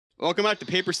Welcome back to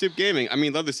Paper Soup Gaming. I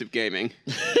mean, Leather Soup Gaming.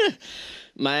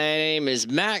 My name is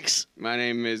Max. My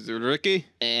name is Ricky.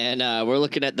 And we're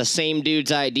looking at the same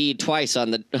dude's ID twice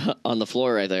on the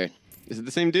floor right there. Is it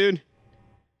the same dude?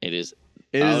 It is.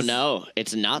 Oh, no.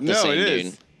 It's not the same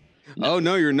dude. No. Oh,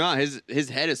 no, you're not. His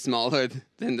head is smaller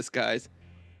than this guy's.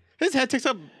 His head takes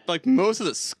up, like, most of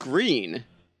the screen.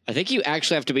 I think you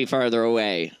actually have to be farther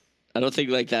away. I don't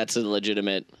think, like, that's a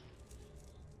legitimate...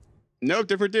 Nope,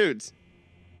 different dudes.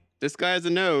 This guy has a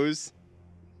nose.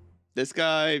 This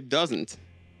guy doesn't.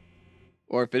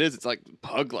 Or if it is, it's like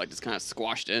pug-like, just kind of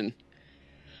squashed in.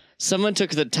 Someone took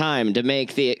the time to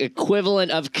make the equivalent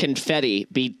of confetti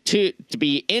to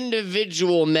be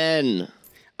individual men.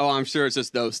 Oh, I'm sure it's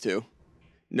just those two.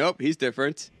 Nope, he's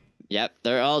different. Yep,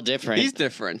 they're all different. He's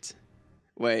different.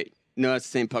 Wait, no, that's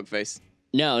the same pug face.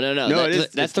 No.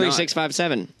 That's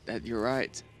 3657. You're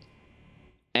right.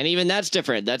 And even that's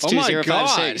different. That's Oh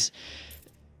 2056.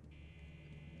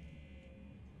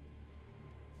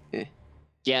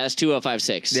 Yeah, that's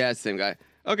 2056. Yeah, it's the same guy.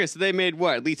 Okay, so they made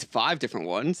what? At least 5 different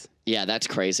ones. Yeah, that's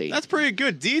crazy. That's pretty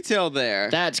good detail there.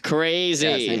 That's crazy.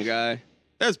 Yeah, same guy.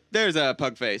 There's a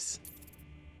pug face.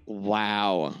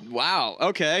 Wow. Wow.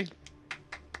 Okay.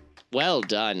 Well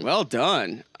done. Well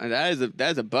done. That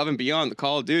is above and beyond the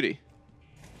Call of Duty.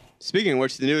 Speaking of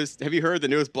which, have you heard the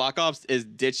newest Black Ops is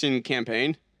ditching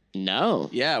campaign? No.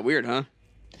 Yeah, weird, huh?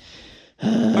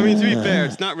 I mean, to be fair,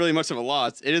 it's not really much of a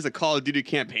loss. It is a Call of Duty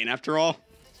campaign after all.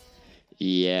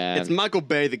 Yeah. It's Michael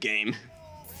Bay, the game.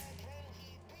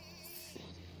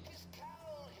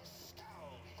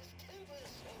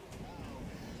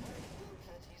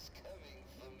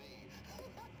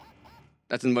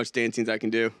 That's as much dancing as I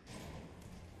can do.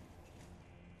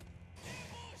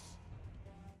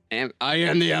 I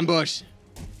am the ambush.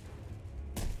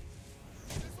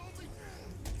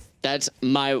 That's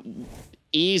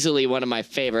easily one of my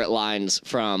favorite lines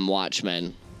from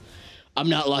Watchmen. I'm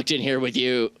not locked in here with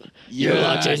you. You're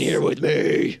locked in here with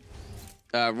me.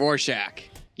 Rorschach.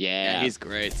 Yeah. He's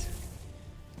great.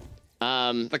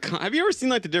 Have you ever seen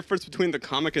like the difference between the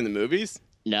comic and the movies?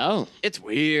 No. It's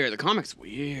weird. The comic's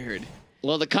weird.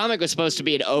 Well, the comic was supposed to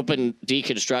be an open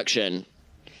deconstruction.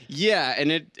 Yeah,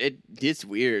 and it's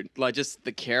weird. Like just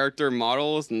the character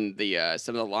models and the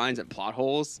some of the lines and plot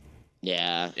holes.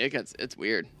 Yeah. It's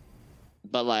weird.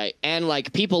 But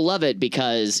people love it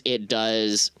because it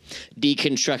does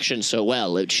deconstruction so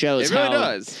well. It shows it really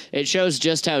does. It shows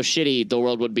just how shitty the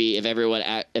world would be if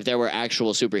there were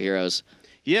actual superheroes.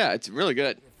 Yeah, it's really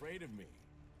good. You're afraid of me.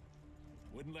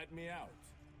 Wouldn't let me out.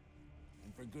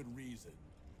 And for good reason.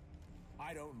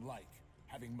 I don't like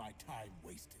having my time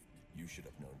wasted. You should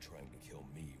have known trying to kill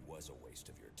me was a waste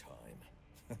of your time.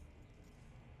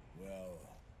 Well,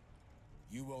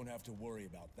 you won't have to worry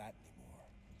about that anymore.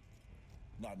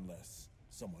 Not unless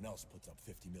someone else puts up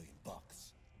 50 million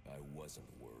bucks. I wasn't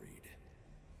worried.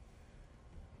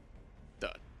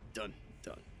 Done.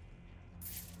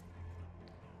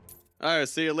 Alright,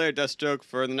 see you later, Deathstroke,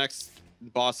 for the next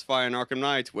boss fight in Arkham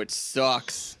Knight, which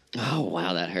sucks. Oh,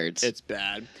 wow, that hurts. It's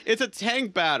bad. It's a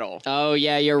tank battle. Oh,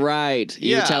 yeah, you're right.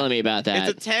 You were telling me about that.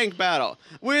 It's a tank battle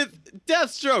with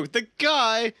Deathstroke, the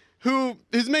guy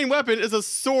whose main weapon is a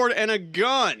sword and a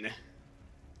gun.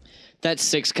 That's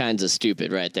 6 kinds of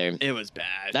stupid right there. It was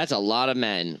bad. That's a lot of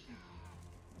men.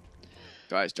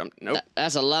 Do I just jump? Nope.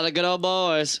 That's a lot of good old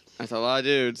boys. That's a lot of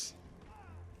dudes.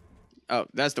 Oh,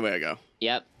 that's the way I go.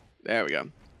 Yep. There we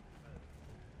go.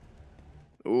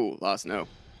 Ooh, lost no.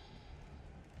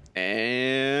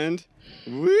 And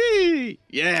whee!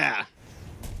 Yeah.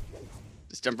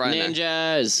 Just jump right in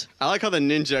there. Ninjas. I like how the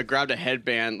ninja grabbed a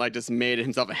headband, like just made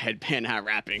himself a headband hat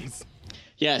wrappings.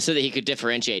 Yeah, so that he could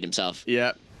differentiate himself.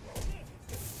 Yep.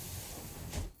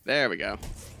 There we go.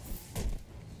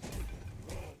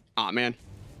 Aw, man.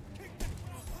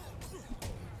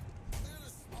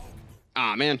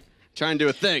 Aw, man. Trying to do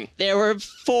a thing. There were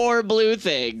 4 blue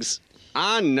things.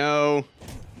 I know.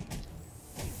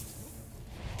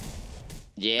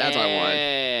 Yeah. That's what I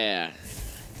wanted.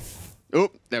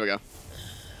 Oop, there we go.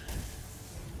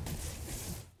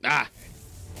 Ah.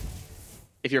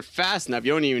 If you're fast enough,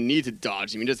 you don't even need to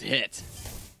dodge. You can just hit.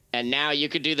 And now you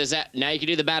could do the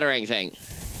batarang thing.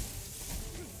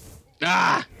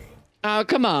 Ah! Oh,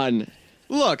 come on.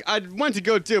 Look, I went to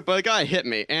go do it, but the guy hit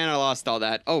me, and I lost all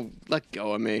that. Oh, let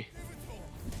go of me.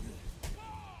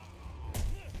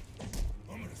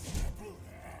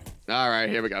 All right,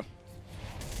 here we go.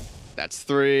 That's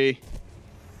 3.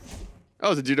 Oh,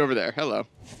 there's a dude over there. Hello.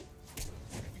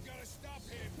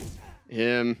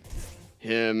 Him.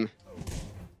 And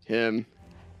him.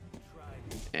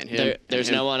 There's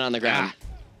no one on the ground.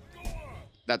 Ah.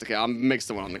 That's okay. I'll mix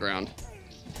the one on the ground.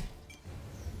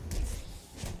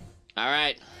 All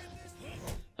right.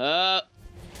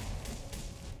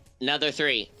 Another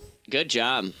 3. Good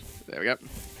job. There we go.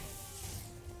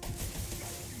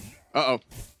 Uh-oh.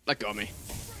 Let go of me.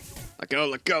 Let go,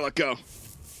 let go, let go.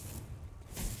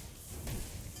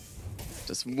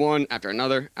 Just one after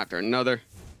another, after another.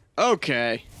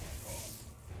 Okay.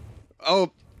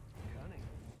 Oh.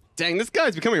 Dang, this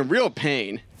guy's becoming a real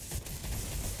pain.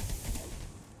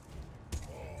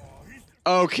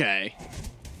 Okay.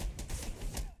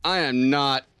 I am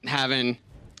not having...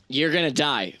 You're gonna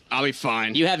die. I'll be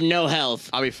fine. You have no health.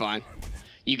 I'll be fine.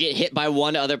 You get hit by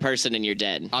one other person and you're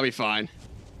dead. I'll be fine.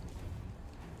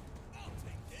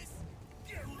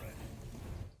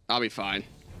 I'll be fine.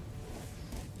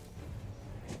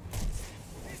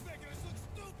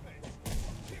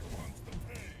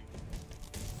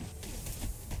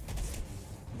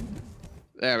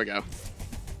 There we go.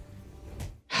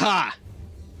 Ha!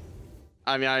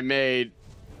 I mean, I made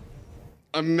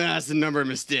a massive number of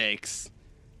mistakes,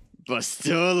 but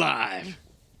still alive.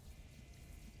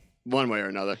 One way or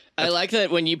another. I like that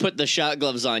when you put the shot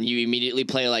gloves on, you immediately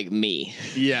play like me.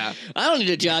 Yeah. I don't need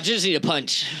a dodge, I just need a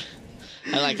punch.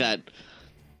 I like that.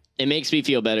 It makes me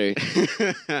feel better.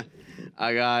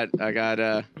 I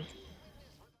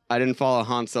didn't follow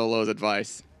Han Solo's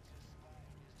advice.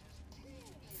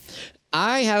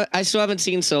 I still haven't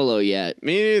seen Solo yet.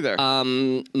 Me neither.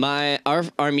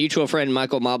 Our mutual friend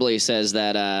Michael Mobley says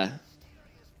that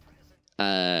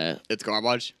It's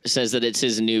garbage. says that it's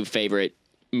his new favorite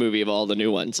movie of all the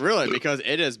new ones. Really? Because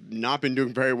it has not been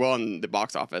doing very well in the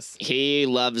box office. He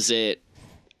loves it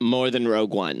more than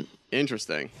Rogue One.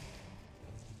 Interesting.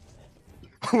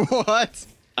 What?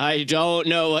 I don't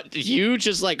know what you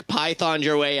just like pythoned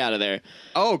your way out of there.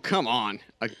 Oh, come on.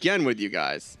 Again with you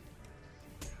guys.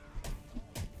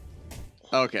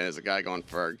 Okay, there's a guy going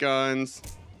for guns.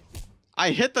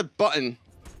 I hit the button.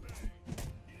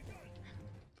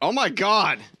 Oh my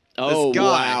god. Oh, this guy.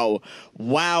 wow.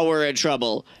 Wow, we're in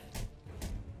trouble.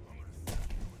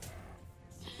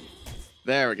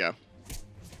 There we go.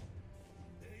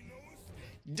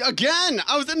 Again,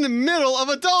 I was in the middle of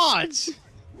a dodge.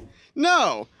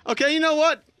 No. Okay, you know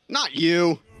what? Not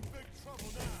you.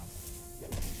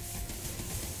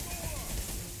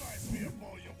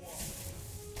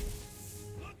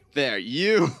 There,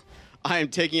 you. I am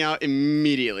taking out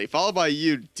immediately, followed by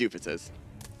you, doofuses.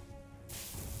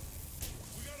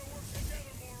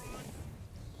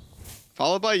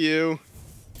 Followed by you.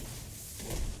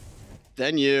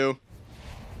 Then you.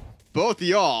 Both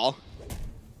y'all.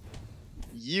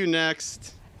 You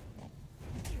next.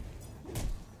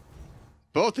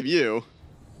 Both of you.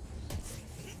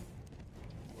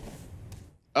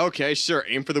 Okay, sure.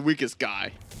 Aim for the weakest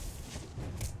guy.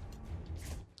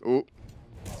 Ooh.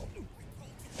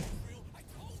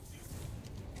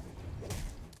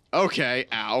 Okay,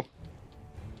 ow.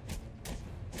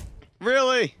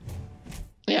 Really?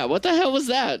 Yeah, what the hell was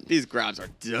that? These grabs are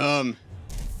dumb.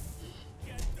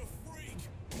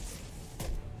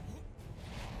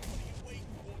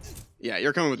 Yeah,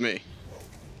 you're coming with me.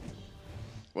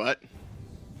 What?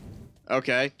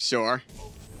 Okay, sure.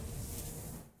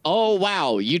 Oh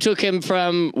wow, you took him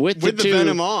from with the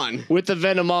venom on. With the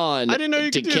venom on. I didn't know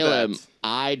you to could do kill that. him.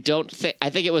 I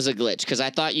think it was a glitch because I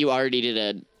thought you already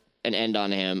did an end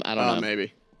on him. I don't know.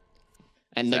 Maybe.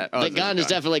 And the there's gun a is gun.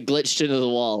 definitely glitched into the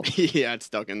wall. Yeah, it's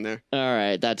stuck in there. All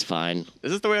right, that's fine.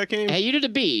 Is this the way I came? Hey, you did a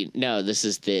B. No, this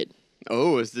is the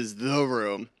Oh, is this the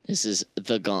room? This is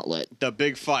the gauntlet. The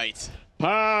big fight.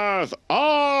 Path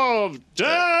of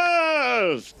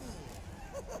Death!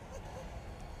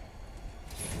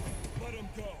 Let him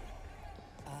go.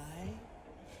 I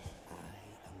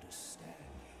understand.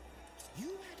 You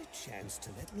had a chance to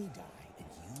let me die, and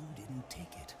you didn't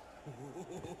take it.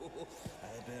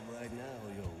 I bet right now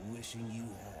you're wishing you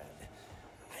had.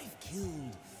 I've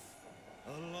killed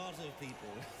a lot of people.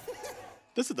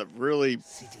 This is a really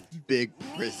big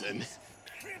prison.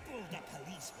 Crippled the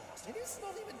police force, and it's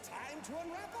not even time to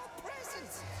unwrap our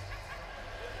presents.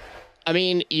 I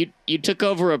mean, you took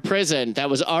over a prison that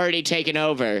was already taken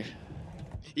over.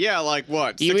 Yeah, like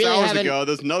what? You 6 really hours haven't- ago,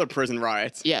 there's another prison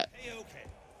riot. Yeah. Hey, okay.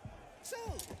 So,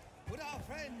 what our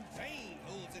friend Bane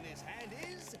holds in his hand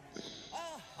is a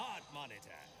heart monitor.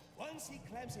 Once he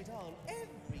clamps it on,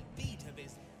 every beat of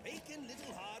his bacon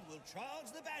little heart will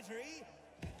charge the battery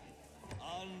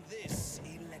on this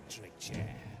electric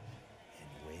chair.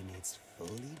 And when it's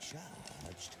fully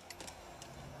charged...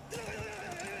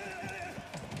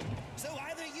 So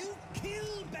either you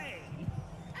kill Bane...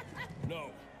 No,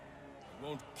 I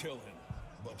won't kill him.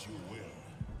 But you will.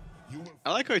 You will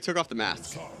I like how he took off the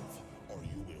mask. solve, or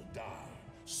you will die.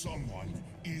 Someone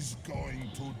is going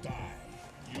to die.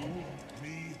 You,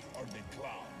 me, or the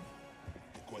clown?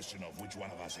 The question of which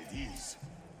one of us it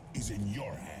is in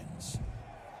your hands.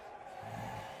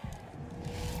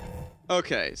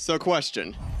 Okay, so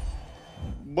question.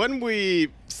 When we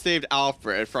saved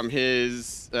Alfred from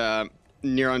his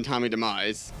near untimely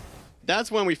demise, that's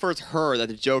when we first heard that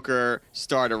the Joker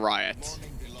started a riot.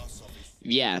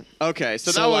 Yeah. Okay,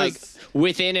 so that like was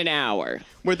within an hour.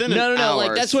 within an hour. No.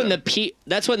 Like that's when so-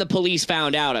 the police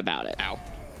found out about it. Ow.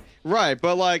 Right,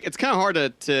 but like it's kind of hard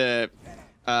to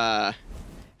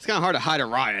hide a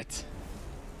riot.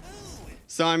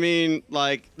 So I mean,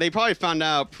 like they probably found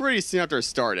out pretty soon after it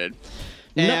started.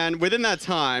 And within that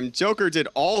time, Joker did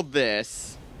all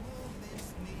this,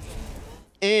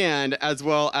 and as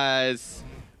well as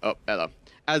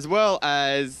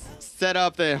set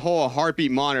up the whole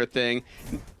heartbeat monitor thing.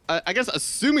 I guess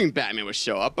assuming Batman would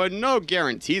show up, but no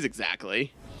guarantees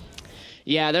exactly.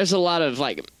 Yeah, there's a lot of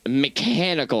like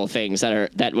mechanical things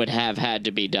that would have had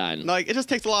to be done. Like it just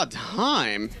takes a lot of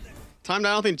time. Time that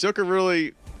I don't think Joker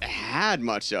really had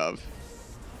much of.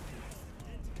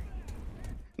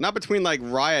 Not between like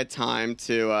riot time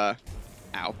to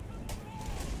ow.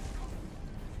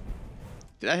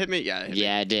 Did that hit me? Yeah, it hit me.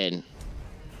 Yeah, it did.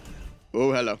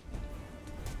 Oh, hello.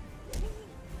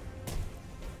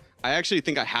 I actually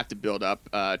think I have to build up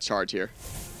charge here.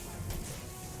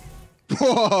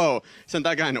 Whoa! Sent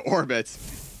that guy into orbit.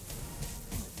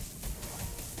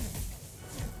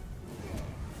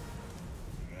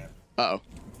 Uh-oh.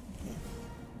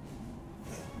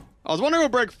 I was wondering who'll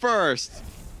break first.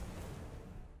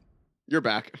 You're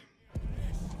back.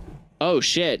 Oh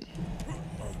shit.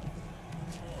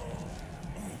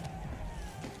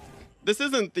 This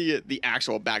isn't the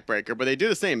actual backbreaker, but they do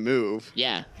the same move.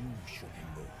 Yeah.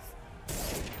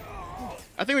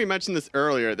 I think we mentioned this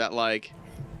earlier that like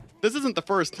this isn't the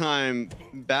first time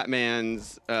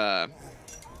Batman's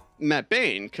met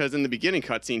Bane, because in the beginning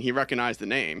cutscene he recognized the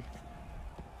name.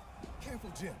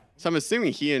 Careful, Jim. So I'm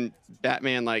assuming he and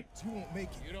Batman like You won't make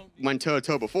it. went toe to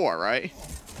toe before, right?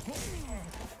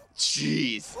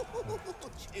 Jeez.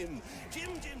 Jim.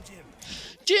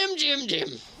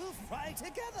 We'll fry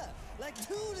together like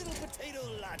two little potato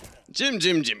lanterns.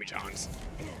 Jimmy Johns.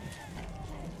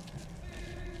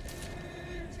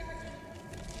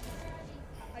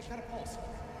 I got a pulse.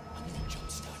 I'm gonna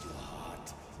jumpstart your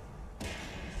heart.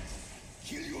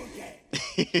 Kill you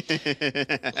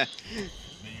again.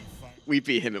 We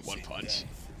beat him at one punch.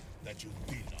 That you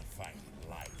did not find in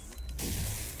life.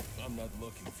 I'm not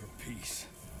looking for peace.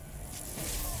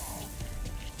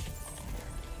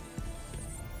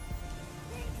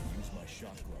 Use my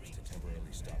shock gloves to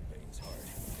temporarily stop Bane's heart.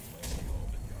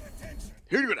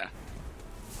 Here you go.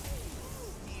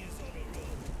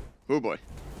 Oh boy.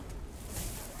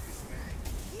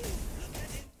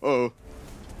 Uh-oh.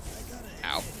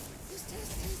 Ow. This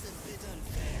test is a bit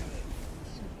unfair.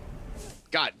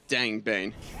 God dang,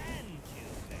 Bane.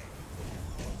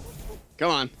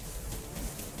 Come on.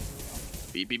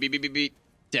 Beat.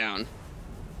 Down.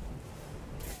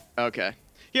 Okay.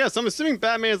 Yeah, so I'm assuming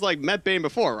Batman's like met Bane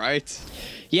before, right?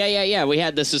 Yeah. We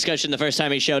had this discussion the first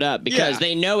time he showed up because Yeah.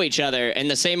 they know each other in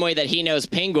the same way that he knows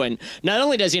Penguin. Not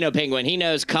only does he know Penguin, he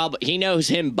knows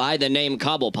him by the name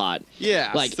Cobblepot.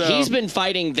 Yeah. Like so... he's been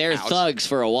fighting their Ouch. thugs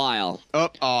for a while. Oh,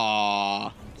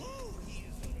 aw.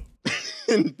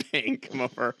 And Bane come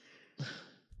over.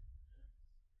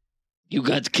 You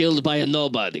got killed by a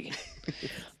nobody.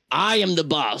 I am the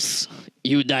boss.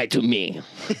 You die to me.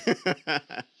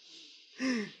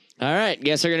 All right,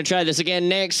 guess we're gonna try this again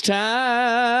next time.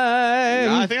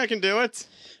 I think I can do it.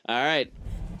 All right.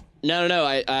 No.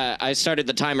 I started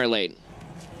the timer late.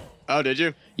 Oh, did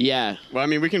you? Yeah. Well, I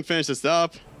mean, we can finish this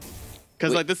up.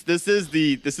 Because like this is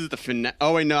the finale.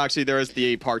 Oh wait, no, actually there is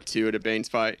the part 2 to Bane's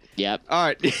fight. Yep. All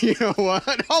right, you know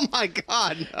what? Oh my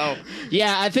God, no.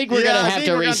 Yeah, I think we're gonna have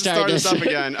to restart this up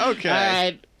again.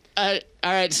 Okay. All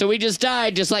right. So we just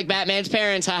died, just like Batman's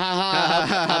parents. Ha ha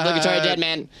ha. Obligatory dead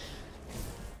man.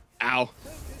 Ow.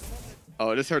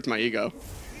 Oh, this hurts my ego.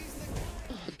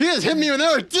 He just hit me with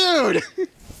another dude.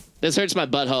 This hurts my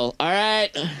butthole. All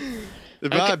right.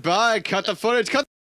 Bye. Cut the footage. Cut.